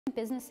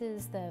Business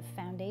is the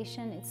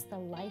foundation, it's the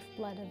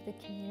lifeblood of the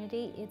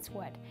community, it's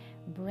what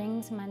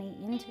brings money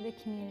into the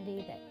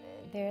community.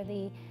 They're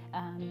the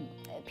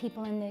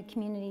people in the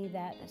community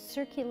that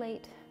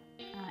circulate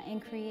and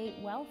create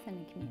wealth in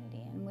the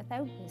community. And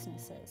without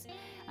businesses,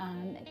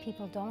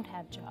 people don't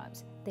have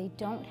jobs, they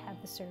don't have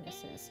the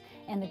services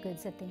and the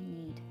goods that they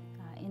need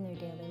in their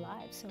daily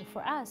lives. So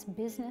for us,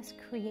 business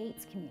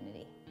creates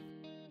community.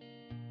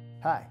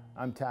 Hi,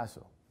 I'm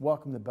Tasso.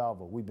 Welcome to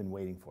Belleville. We've been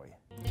waiting for you.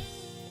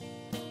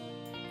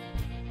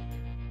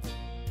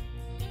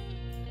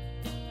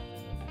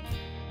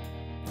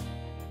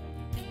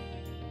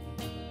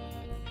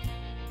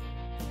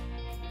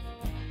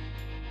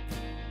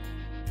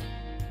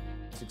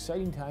 It's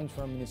exciting times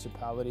for our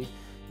municipality.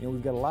 You know,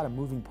 we've got a lot of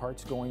moving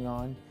parts going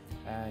on,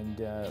 and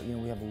you know,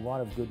 we have a lot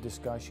of good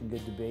discussion,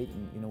 good debate,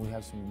 and you know, we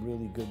have some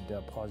really good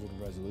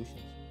positive resolutions.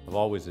 I've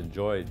always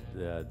enjoyed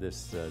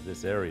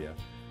this area,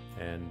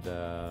 and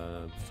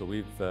so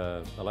we've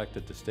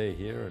elected to stay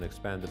here and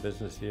expand the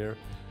business here.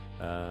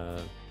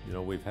 You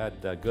know, we've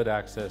had good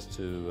access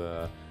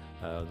to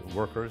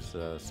workers,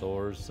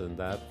 sewers, and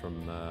that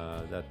from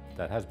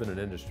that has been an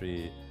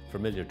industry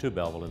familiar to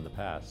Belleville in the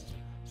past.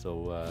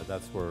 So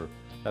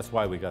that's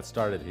why we got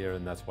started here,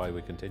 and that's why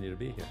we continue to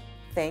be here.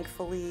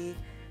 Thankfully,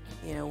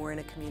 you know, we're in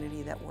a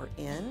community that we're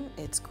in.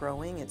 It's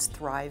growing, it's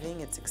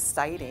thriving, it's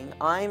exciting.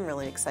 I'm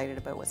really excited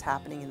about what's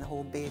happening in the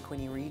whole Bay of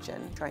Quinte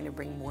region, trying to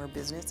bring more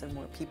business and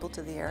more people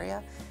to the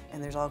area,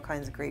 and there's all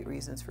kinds of great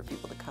reasons for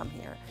people to come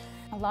here.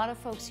 A lot of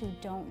folks who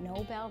don't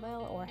know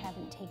Belleville or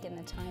haven't taken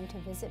the time to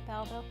visit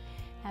Belleville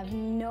have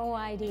no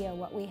idea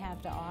what we have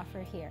to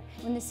offer here.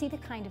 When they see the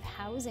kind of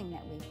housing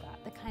that we've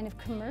got, the kind of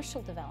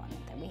commercial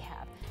development that we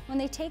have, when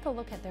they take a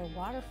look at their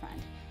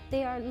waterfront,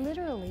 they are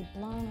literally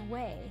blown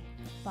away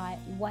by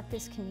what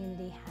this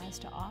community has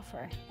to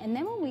offer. And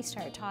then when we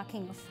start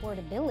talking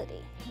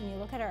affordability, when you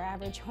look at our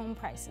average home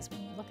prices,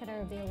 when you look at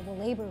our available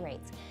labor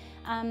rates,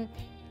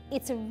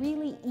 it's a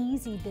really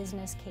easy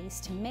business case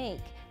to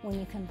make when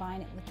you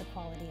combine it with the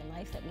quality of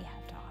life that we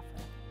have to offer.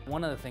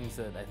 One of the things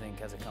that I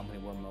think as a company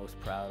we're most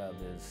proud of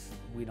is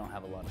we don't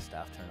have a lot of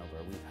staff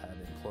turnover. We've had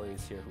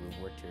employees here who have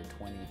worked here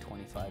 20,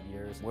 25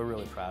 years. We're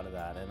really proud of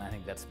that, and I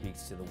think that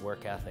speaks to the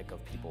work ethic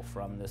of people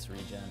from this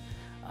region,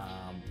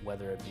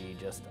 whether it be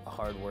just a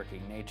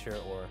hard-working nature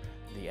or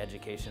the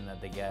education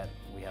that they get.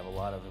 We have a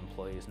lot of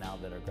employees now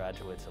that are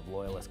graduates of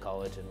Loyalist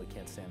College, and we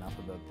can't say enough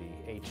about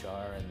the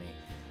HR and the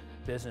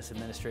business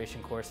administration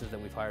courses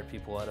that we've hired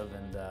people out of,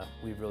 and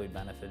we've really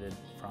benefited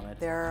from it.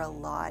 There are a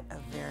lot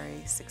of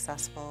very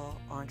successful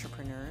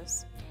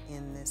entrepreneurs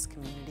in this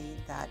community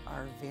that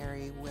are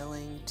very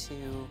willing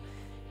to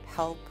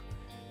help,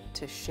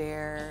 to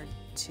share,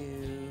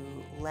 to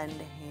lend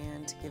a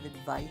hand, to give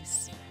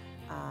advice.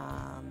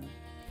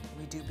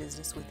 We do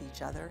business with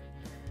each other.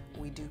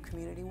 We do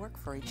community work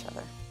for each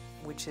other,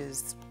 which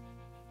is,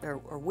 or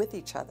with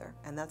each other,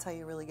 and that's how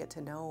you really get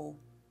to know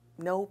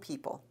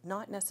people,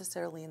 not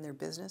necessarily in their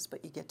business,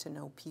 but you get to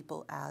know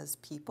people as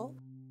people.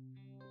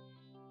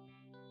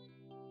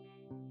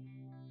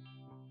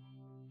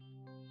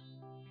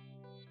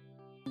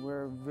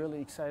 We're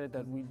really excited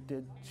that we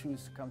did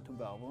choose to come to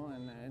Belleville,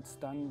 and it's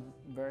done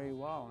very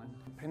well. And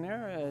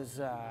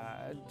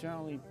Panera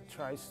generally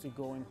tries to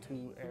go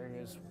into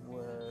areas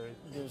where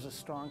there's a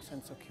strong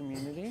sense of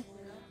community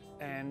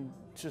and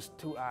just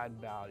to add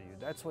value.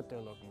 That's what they're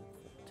looking for.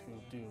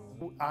 To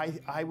do.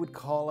 I would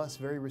call us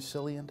very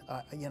resilient.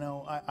 You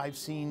know, I've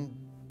seen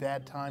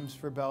bad times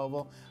for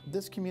Belleville.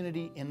 This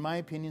community, in my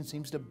opinion,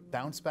 seems to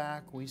bounce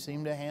back. We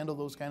seem to handle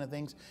those kind of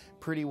things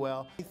pretty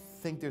well. I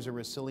think there's a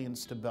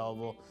resilience to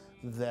Belleville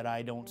that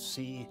I don't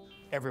see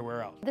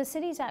everywhere else. The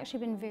city's actually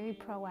been very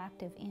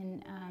proactive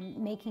in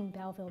making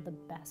Belleville the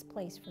best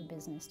place for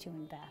business to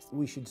invest.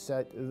 We should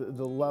set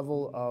the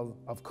level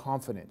of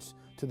confidence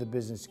to the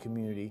business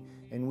community,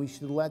 and we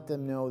should let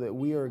them know that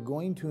we are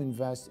going to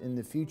invest in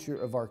the future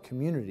of our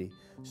community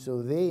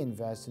so they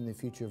invest in the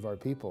future of our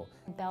people.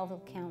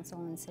 Belleville Council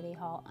and City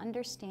Hall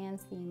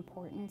understands the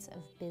importance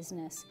of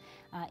business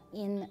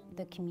in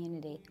the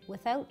community.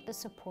 Without the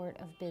support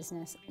of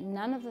business,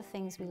 none of the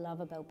things we love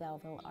about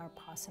Belleville are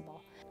possible.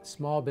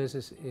 Small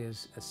business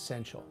is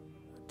essential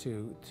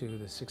to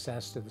the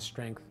success, to the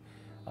strength,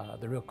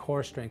 the real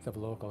core strength of a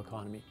local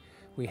economy.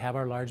 We have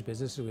our large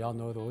businesses, we all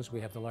know those.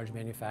 We have the large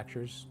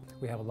manufacturers.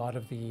 We have a lot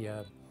of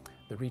the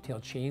retail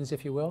chains,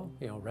 if you will,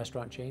 you know,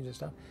 restaurant chains and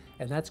stuff,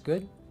 and that's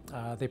good.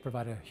 They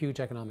provide a huge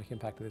economic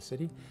impact to the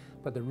city,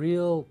 but the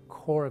real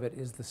core of it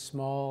is the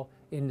small,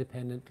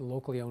 independent,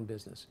 locally owned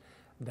business.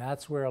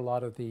 That's where a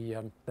lot of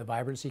the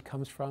vibrancy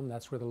comes from.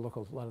 That's where a lot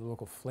of the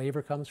local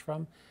flavor comes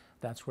from.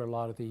 That's where a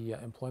lot of the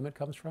employment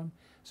comes from.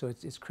 So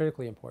it's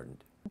critically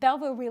important.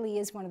 Belleville really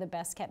is one of the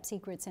best kept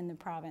secrets in the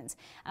province.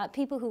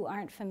 People who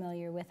aren't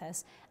familiar with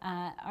us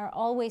are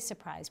always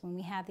surprised when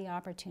we have the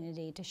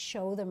opportunity to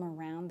show them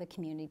around the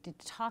community,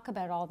 to talk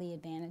about all the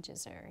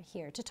advantages that are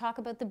here, to talk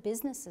about the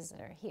businesses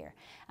that are here.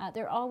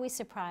 They're always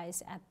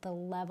surprised at the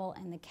level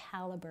and the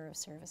caliber of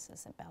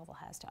services that Belleville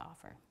has to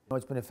offer.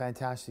 It's been a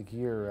fantastic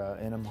year,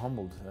 and I'm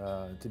humbled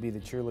to be the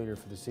cheerleader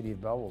for the City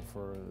of Belleville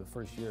for the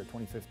first year,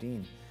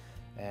 2015.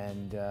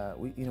 And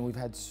we've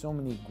had so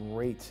many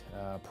great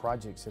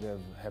projects that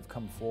have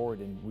come forward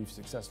and we've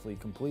successfully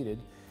completed,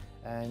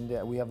 and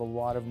we have a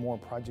lot of more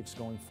projects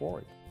going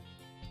forward.